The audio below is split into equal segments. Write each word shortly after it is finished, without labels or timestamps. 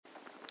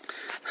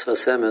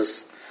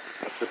Chasemis,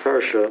 the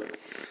Parsha,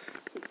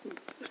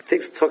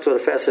 talks about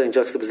a fascinating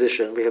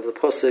juxtaposition. We have the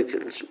Pasuk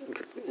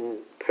in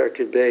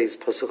Perkid Beis,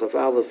 Pasuk of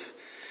Aleph,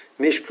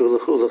 Mishku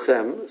L'chu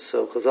L'chem.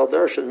 So Chazal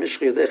Darshan,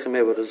 Mishku Yudechem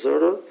Evod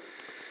Azora.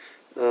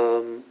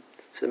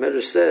 So the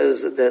Medrash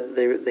says that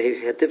they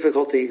had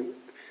difficulty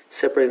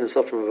separating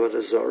themselves from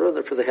Avodah Zarah, and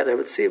therefore they had to have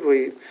a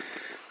tzivui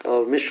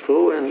of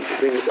Mishku and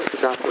bring it up to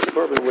top of the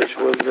korban, which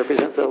would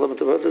represent the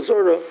element of Avodah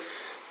Zarah.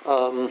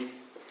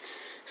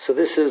 So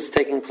this is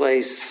taking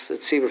place at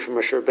tzivui from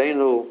Rosh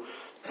Rabbeinu,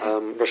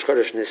 Rosh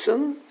Chodesh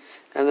Nisan,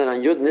 and then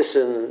on Yud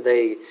Nisan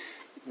they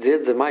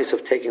did the mice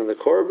of taking the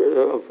korban,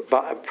 of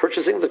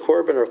purchasing the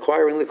korban, or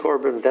acquiring the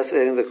korban,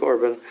 designating the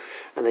korban,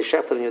 and they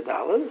shafted on Yud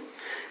Daled,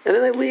 and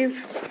then they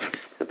leave.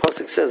 The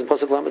pasuk says in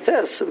pasuk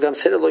Lamates, "Gam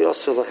Seder lo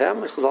yosel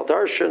lahem." Chazal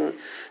darshan,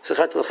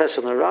 "Sechat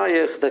l'chesed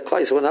narayich." The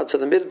Klais went out to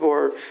the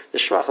midbar. The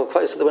Shvach of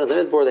Klais they went to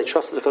the midbar. They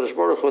trusted the Kodesh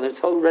Baruch Hu, and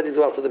they're ready to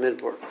go out to the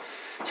midbar.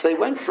 So they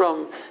went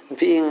from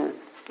being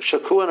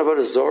shaku and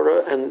Avodah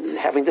Zorah and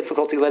having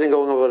difficulty letting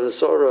go of Avodah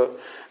Zorah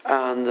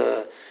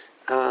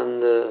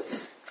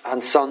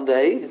on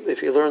Sunday.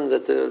 If you learn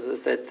that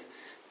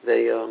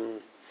they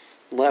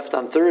left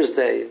on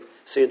Thursday.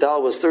 So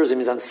Yudal was Thursday,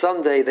 means on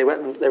Sunday they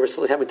went. They were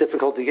still having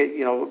difficulty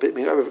getting rid of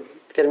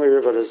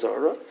Avodah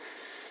Zarah,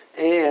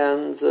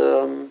 and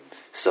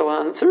so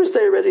on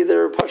Thursday already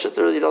they're Pashat.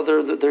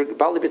 They're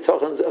Bali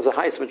B'tochen of the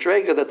highest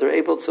Madrega that they're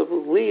able to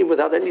leave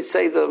without any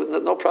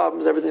no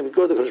problems. Everything is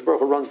good. The Kodesh Baruch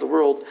Hu runs the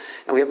world,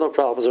 and we have no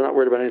problems. We're not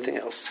worried about anything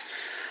else.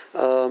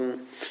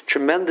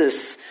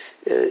 Tremendous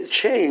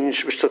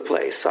change which took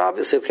place. So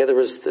obviously, there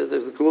was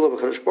the Gula of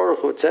Kodesh Baruch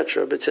Hu,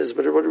 etc. But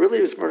what really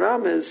is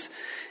Maram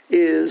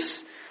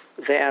is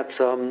that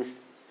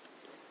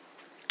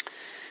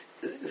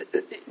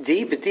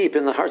deep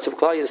in the hearts of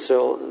Klal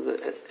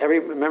Yisrael, every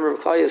member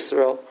of Klal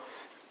Yisrael,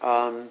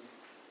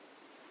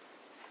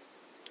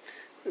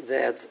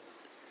 that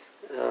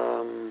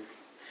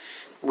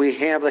we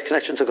have the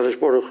connection to Kodesh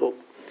Baruch Hu,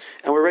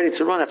 and we're ready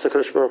to run after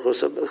Kodesh Baruch Hu.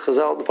 So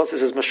Chazal, the pasuk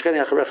says, "Mashcheni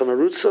acharecha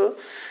marutza,"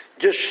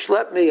 just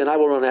schlep me, and I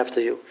will run after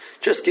you.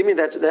 Just give me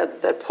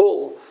that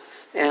pull,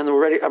 and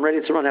I'm ready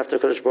to run after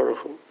Kodesh Baruch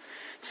Hu.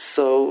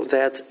 So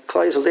that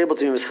Klal Yisrael was able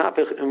to be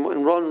mishapich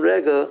and run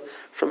rega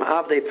from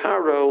Avdei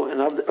Paro and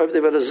Avdei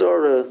Avodah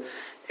Zarah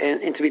and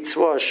into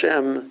Mitzvah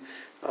Hashem.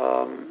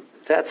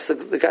 That's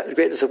the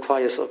greatness of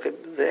Klal Yisrael.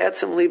 The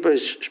Etzem Liba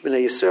is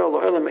Bnei Yisrael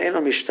L'Olam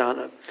Eino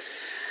Mishtana.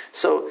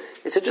 So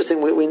it's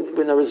interesting.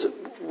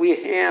 We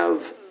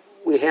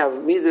have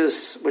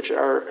midas which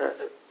are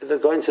the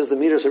Goin says the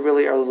midas are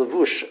really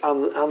levush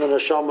on the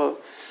neshama.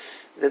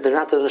 They're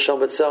not the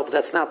neshama itself.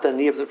 That's not the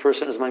knee of the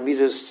person. Is my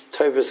midas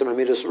tovus and my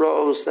midas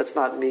rose. That's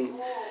not me.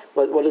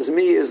 What is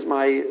me is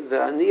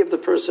the knee of the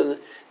person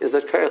is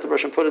that kayach the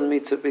person put in me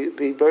to be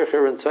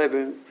bercher and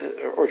tovim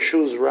or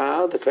choose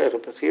ra, the kayach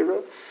of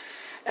bechira,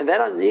 and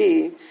that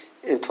ani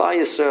in Klal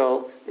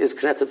Yisrael is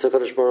connected to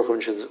Kodesh Baruch Hu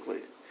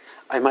intrinsically.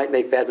 I might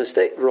make I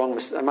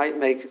might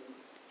make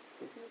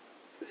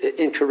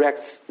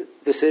incorrect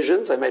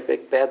decisions. I might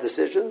make bad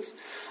decisions.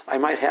 I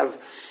might have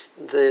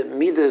the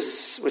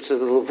midas, which is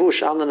the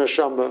levush on the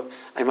neshama.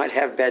 I might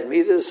have bad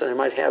midas, and I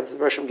might have the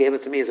Hashem gave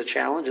it to me as a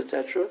challenge,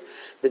 etc.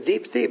 But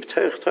deep,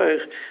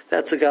 toich,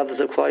 that's the God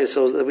that's of Klal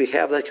Yisrael, that we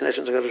have that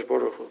connection to Kodesh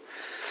Baruch Hu.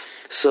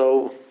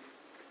 So,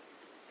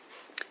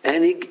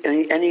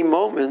 any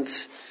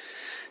moment,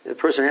 the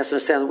person has to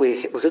understand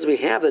that because we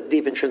have that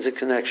deep intrinsic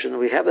connection,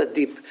 we have that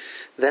deep,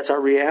 that's our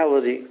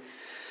reality.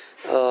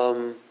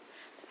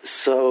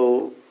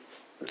 So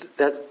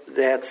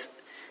that's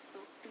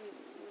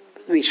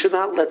we should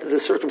not let the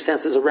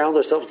circumstances around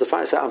ourselves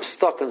define. Say, I'm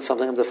stuck on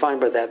something. I'm defined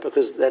by that,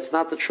 because that's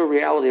not the true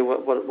reality of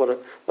what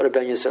a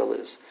Ben Yisrael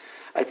is.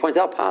 I'd point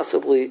out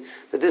possibly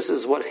that this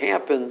is what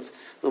happened.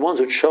 The ones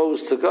who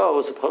chose to go,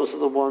 as opposed to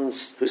the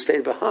ones who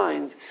stayed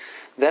behind.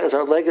 That is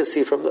our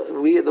legacy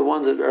from we are the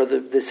ones that are the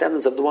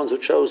descendants of the ones who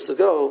chose to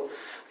go.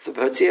 The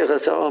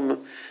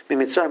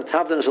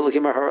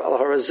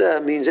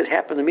means it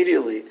happened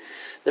immediately.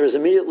 There was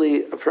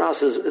immediately a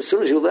process. As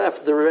soon as you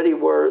left, they were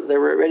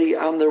already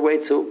on their way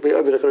to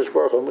Be'ovid HaKadosh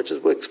Baruch Hu, which is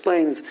what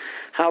explains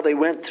how they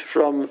went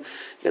from,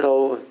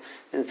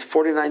 in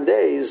 49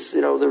 days,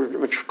 they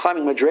were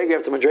climbing Madrega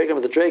after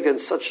Madrega in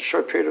such a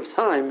short period of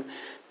time.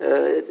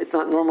 It's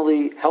not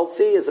normally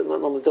healthy. It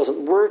normally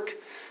doesn't work.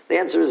 The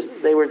answer is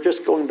they were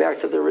just going back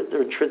to their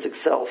intrinsic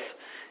self.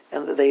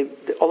 And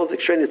all of the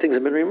extraneous things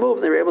have been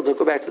removed. They were able to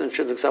go back to their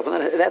intrinsic self,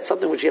 and that's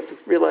something which you have to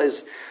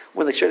realize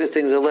when the extraneous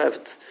things are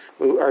left.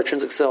 Our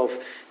intrinsic self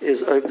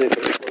is. Have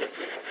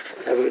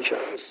a good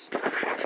Shabbos.